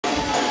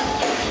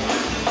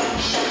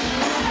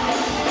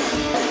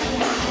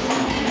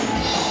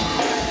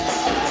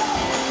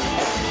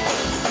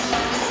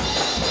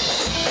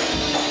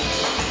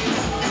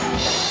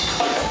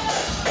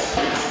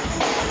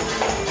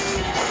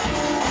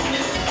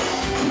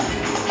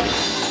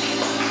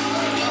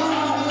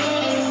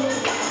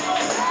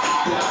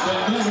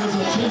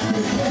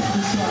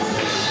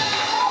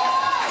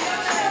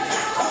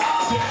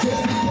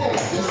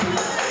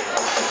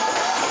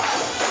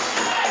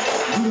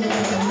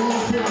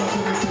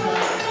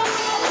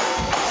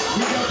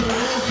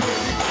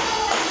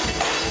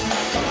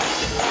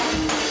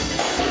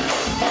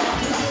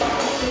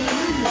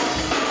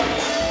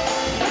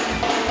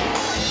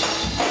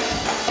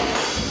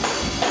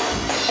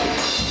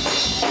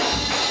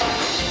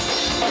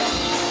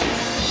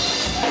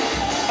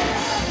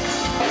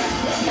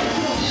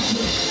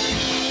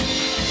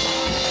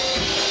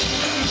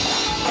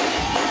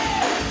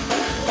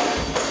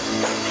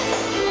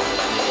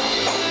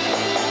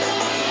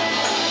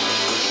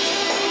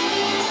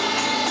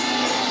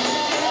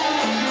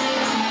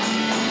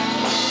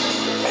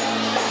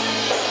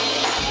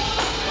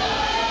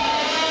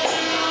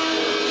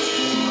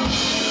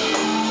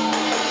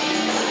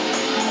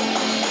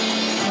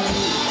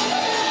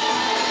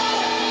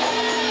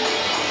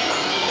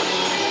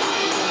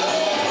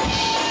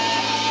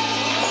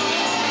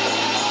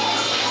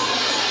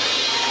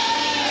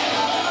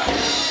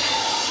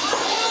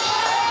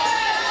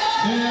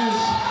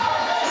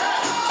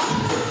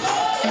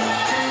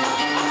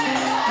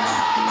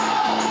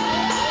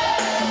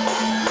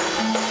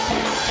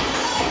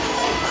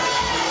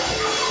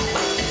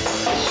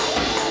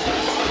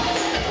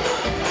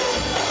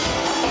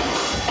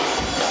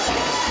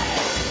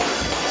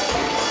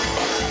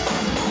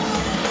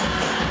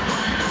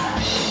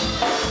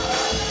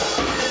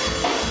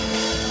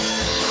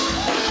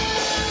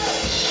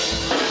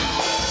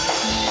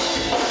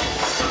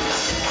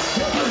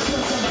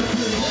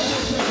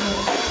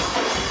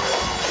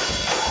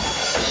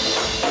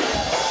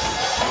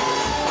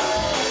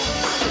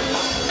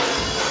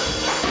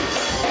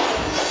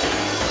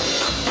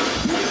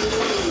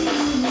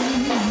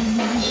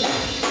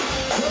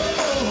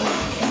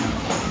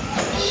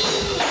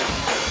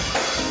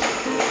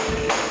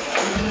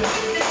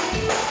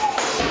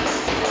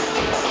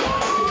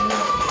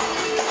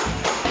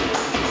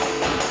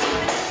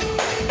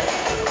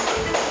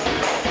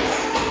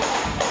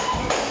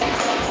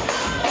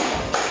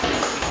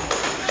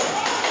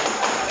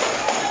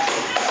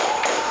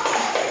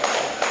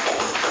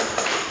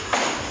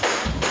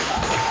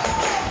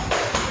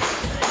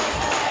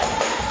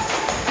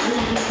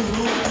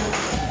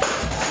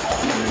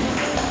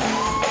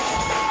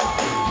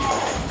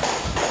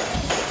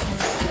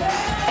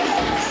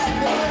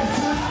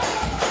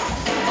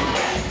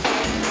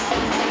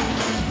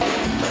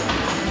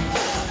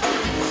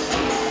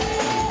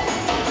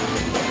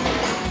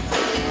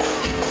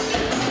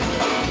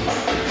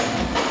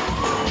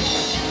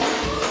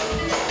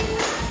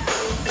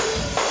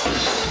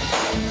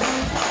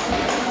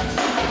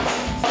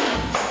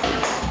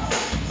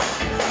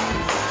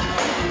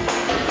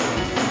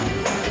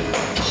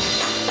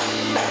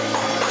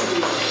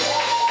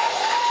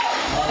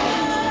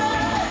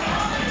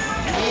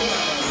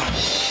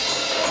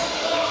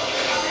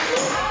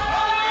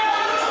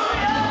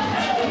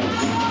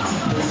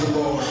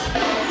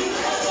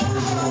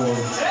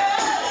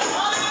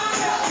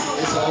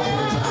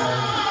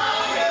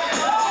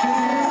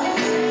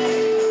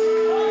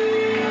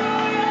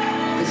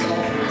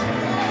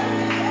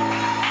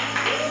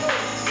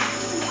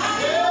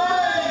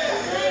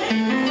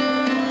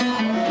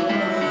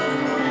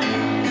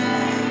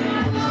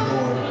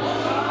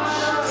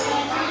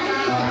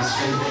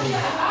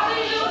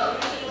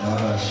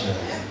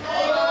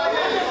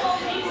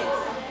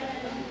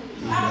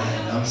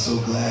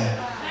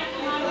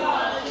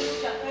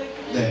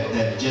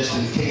that just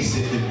in case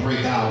if it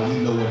break out, we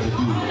know what to do.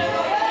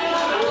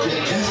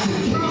 Just in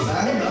case.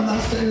 I'm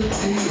not saying it is.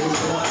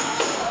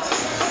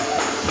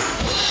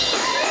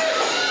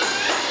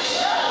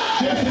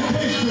 Just in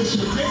case,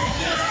 Bishop.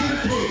 Just in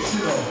case,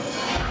 you know.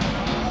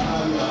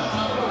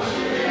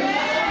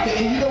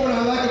 And you know what I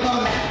like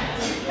about it?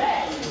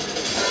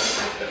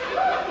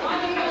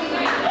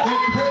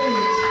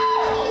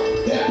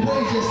 That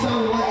praise just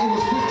sounded like it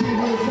was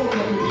 1,500 folk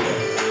up in here.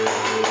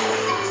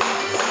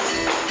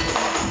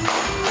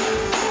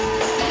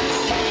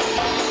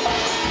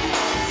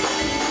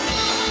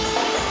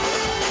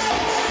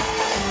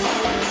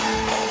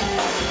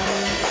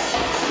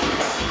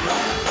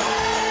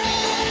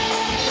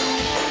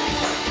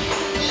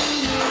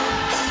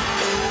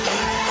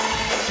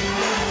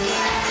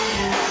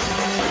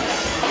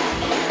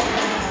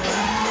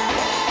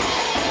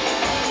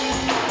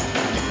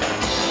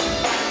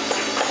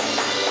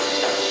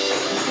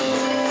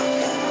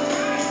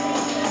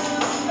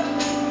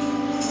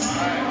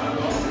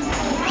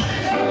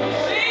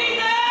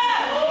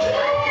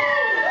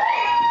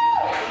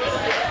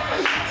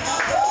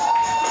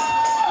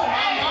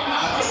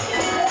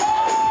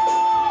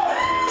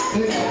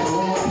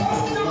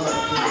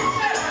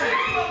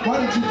 Why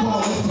did you call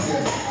us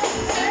together?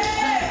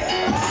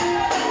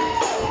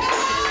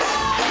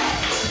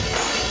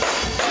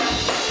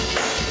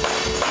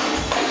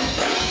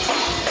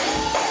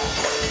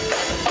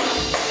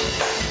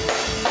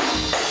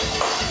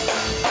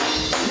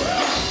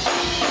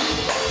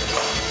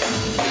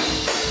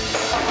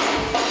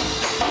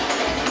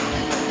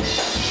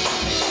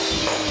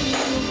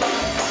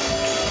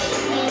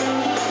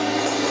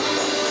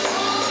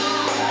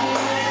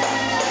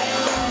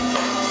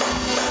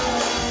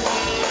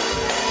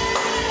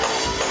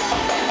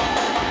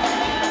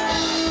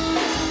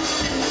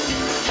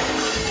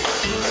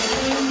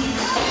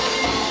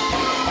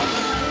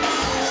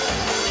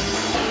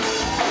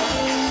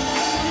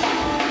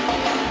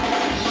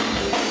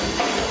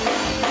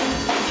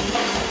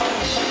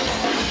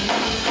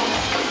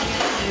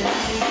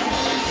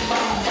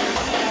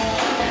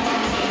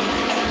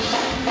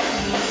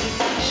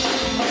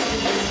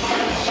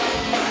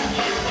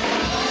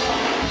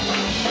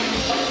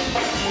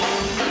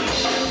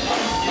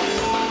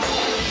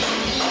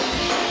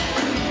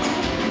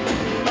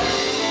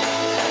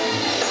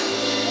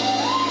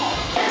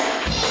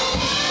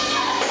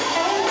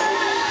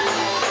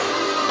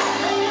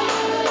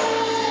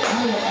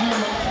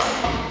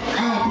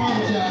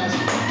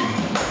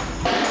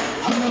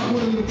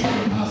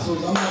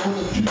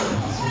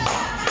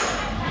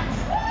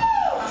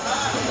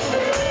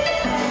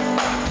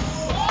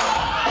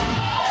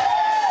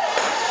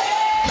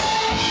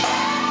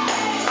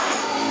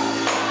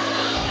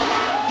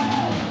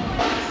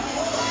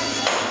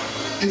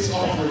 It's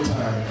offering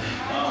time.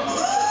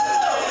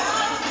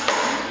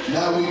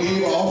 Now we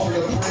gave an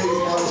offering of praise.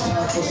 Now it's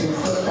time for some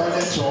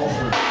financial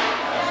offering.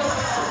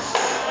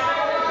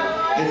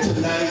 And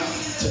tonight,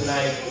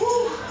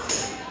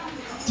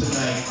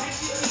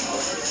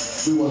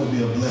 we want to be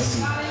a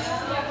blessing.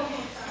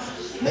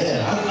 Man,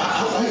 I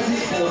like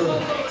this board.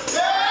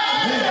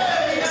 Man,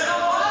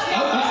 I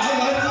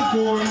like this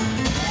board.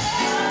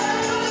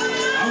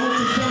 I went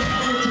to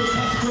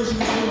Consecration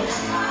before.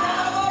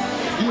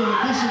 You know, the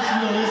bishops, you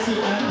know, they sit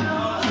down.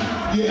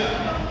 Yeah.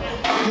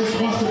 Just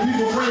watch the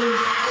people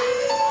praise.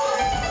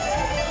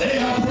 They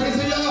are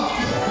praising y'all.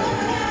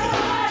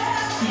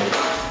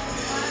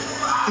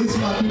 It's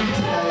my duty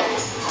tonight.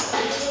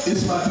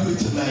 It's my duty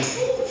tonight.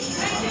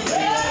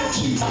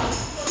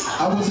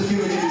 I wasn't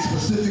given any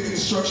specific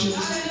instructions,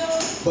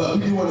 but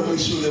we do want to make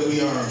sure that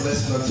we are a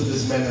blessing unto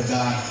this man of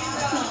God.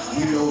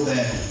 We know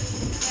that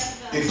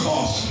it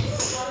costs.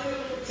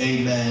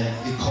 Amen.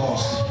 It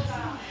costs.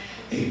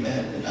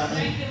 Amen. And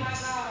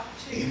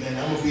amen.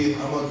 I'm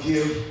gonna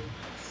give.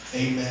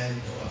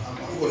 Amen.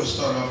 I'm going to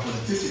start off with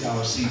a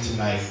 $50 seed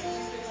tonight.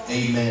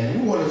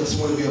 Amen. We just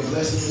want to be a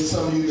blessing to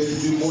some of you that can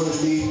do more than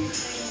me.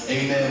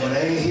 Amen. But I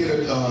ain't here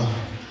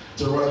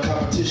to run a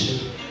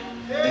competition.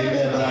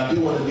 Amen. But I do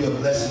want to be a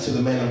blessing to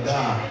the man of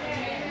God.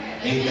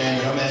 Amen.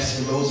 And I'm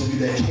asking those of you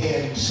that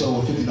can sow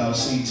a $50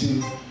 seed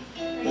too,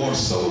 or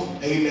sow,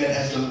 amen,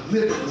 as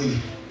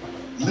liberally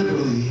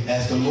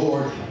as the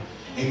Lord,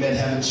 amen,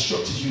 have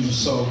instructed you to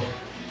sow.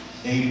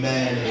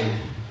 Amen.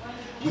 And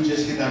we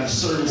just getting out of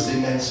service,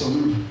 amen. So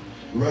we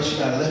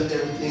rushing. I left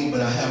everything,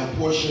 but I have a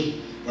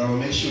portion. But I'm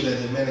going to make sure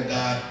that the man of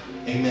God,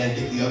 amen,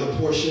 get the other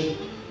portion.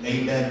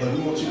 Amen. But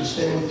we want you to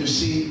stand with your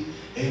seed.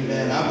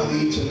 Amen. I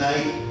believe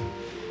tonight,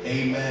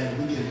 amen,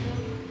 we can,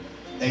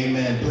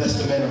 amen, bless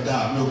the man of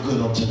God real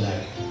good on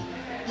tonight.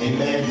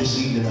 Amen. This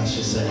evening, I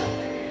should say.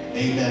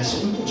 Amen.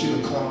 So we want you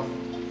to come.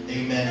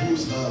 Amen.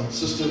 Who's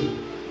sister?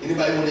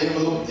 Anybody want an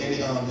envelope? Any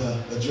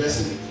the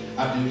addressing?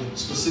 I do,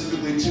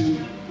 specifically to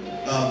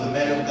the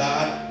man of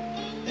God.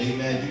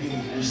 Amen. You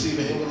can receive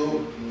an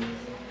envelope.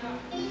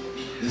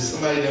 There's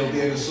somebody that will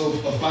be able to sow a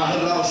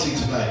 $500 seed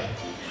tonight.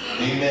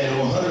 Amen.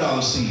 Or a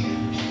 $100 seed.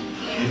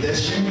 If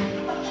that's you,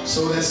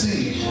 sow that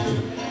seed.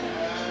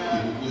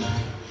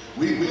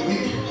 We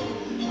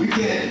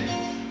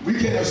we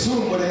can't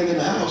assume what ain't in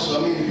the house.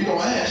 So, I mean, if you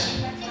don't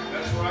ask.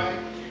 That's right.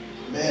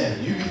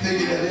 Man, you be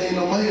thinking that there ain't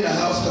no money in the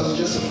house because it's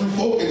just a few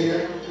folk in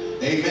here.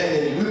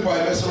 Amen. And we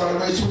probably mess around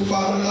and raise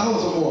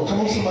 $2,500 or more. Come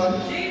on, somebody.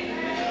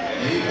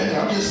 Amen.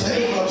 I'm just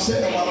saying what I'm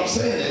saying while I'm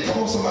saying that.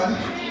 Come on, somebody.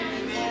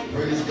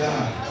 Praise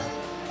God.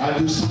 I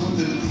do salute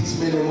these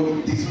men and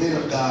women, these men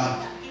of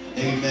God.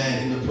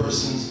 Amen. In the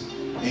persons,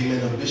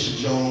 amen, of Bishop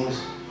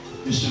Jones,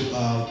 Bishop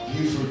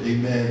Buford,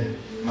 amen.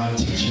 My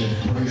teacher,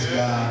 praise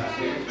God.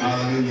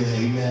 Hallelujah.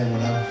 Amen.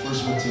 When I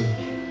first went to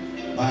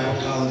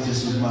Bible college,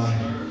 this was my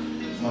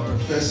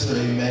professor,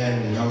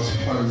 amen, and I was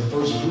part of the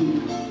first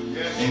group,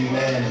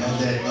 amen, of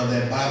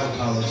that Bible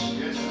college,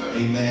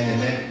 amen,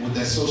 and that with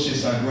that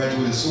associates I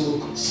graduated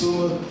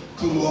summa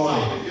cum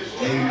laude,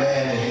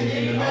 amen,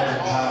 and the man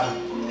of God,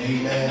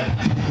 amen.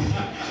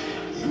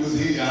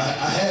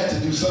 I had to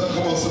do something.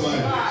 Come on, somebody,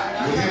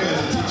 with him as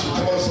a teacher.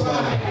 Come on,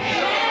 somebody.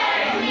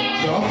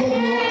 Y'all folk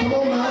know. Come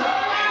on now.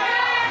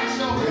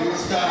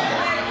 Praise God.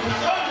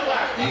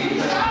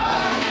 Amen.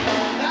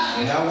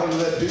 And I want to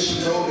let Bishop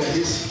know that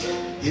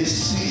his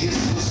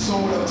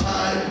soul of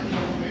time,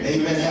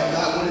 amen, have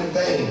not went in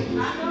vain.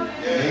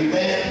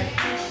 Amen.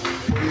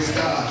 Praise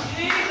God.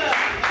 Amen.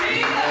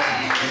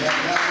 And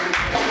have not went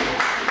in vain.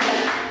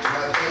 And I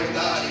thank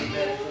God,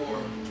 amen,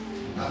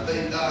 I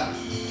thank God.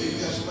 You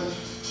got so much?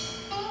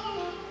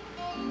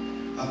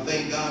 I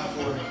thank God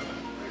for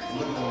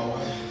looking at my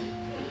wife.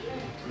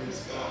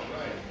 Praise God.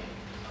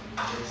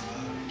 Praise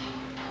God.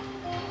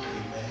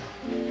 Amen.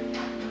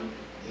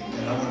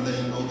 Amen. I want to let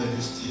him know that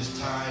his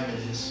time and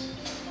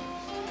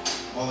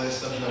all that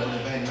stuff that went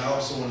in vain. And I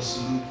also want to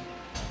salute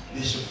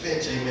Bishop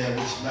Finch, amen,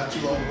 which not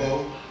too long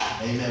ago,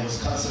 amen,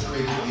 was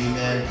consecrated,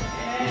 amen,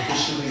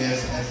 officially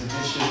as the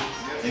bishop,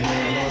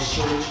 amen, of the Lord's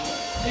Church,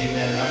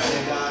 amen. And I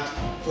thank God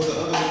for the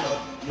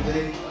other,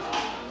 name,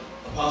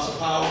 Apostle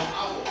Powell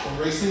from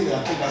Racine.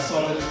 I think I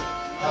saw that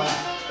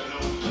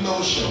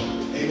Kenosha,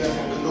 amen,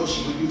 from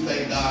Kenosha. We do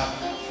thank God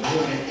for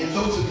him. And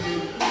those of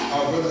you,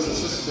 our brothers and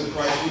sisters in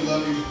Christ, we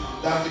love you.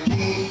 Dr.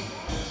 King,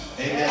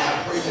 amen.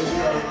 I pray that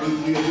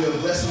we are a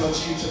blessing unto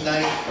you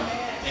tonight.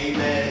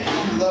 Amen.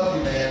 And we love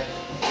you, man.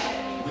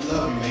 We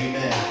love you,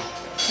 amen.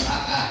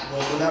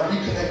 When I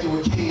reconnected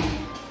with King,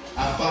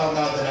 I found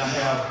out that I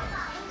have,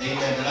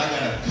 amen, that I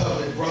got a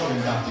covenant brother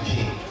in Dr.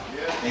 King.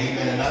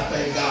 Amen. And I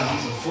thank God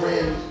he's a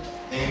friend,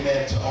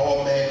 amen, to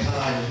all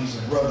mankind, and he's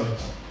a brother.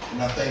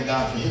 And I thank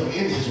God for him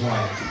and his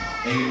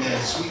wife.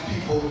 Amen. Sweet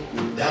people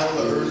down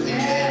to earth,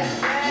 amen.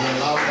 We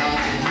allow God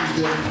to use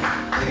them.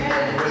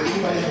 Amen.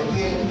 Anybody have a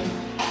pen?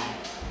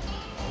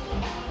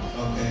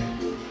 Okay.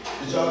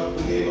 Did y'all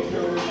behave up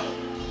here already?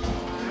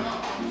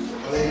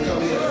 Oh, they didn't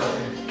come in.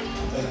 Okay.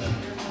 Thank you.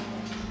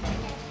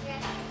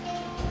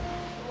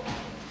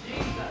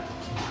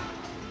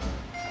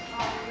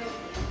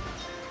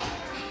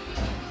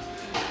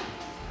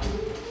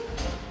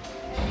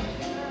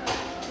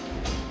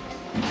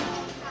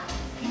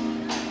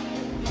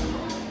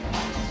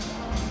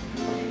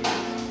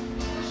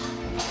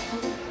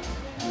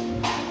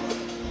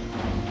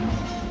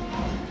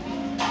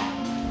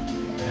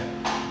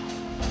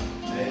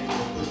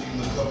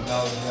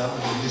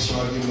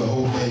 I'll give them the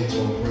whole thing to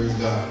them, praise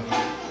God. I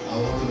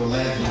don't want them to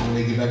laugh when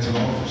they get back to the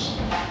office.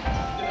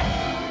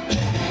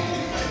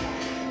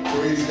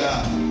 Praise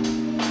God.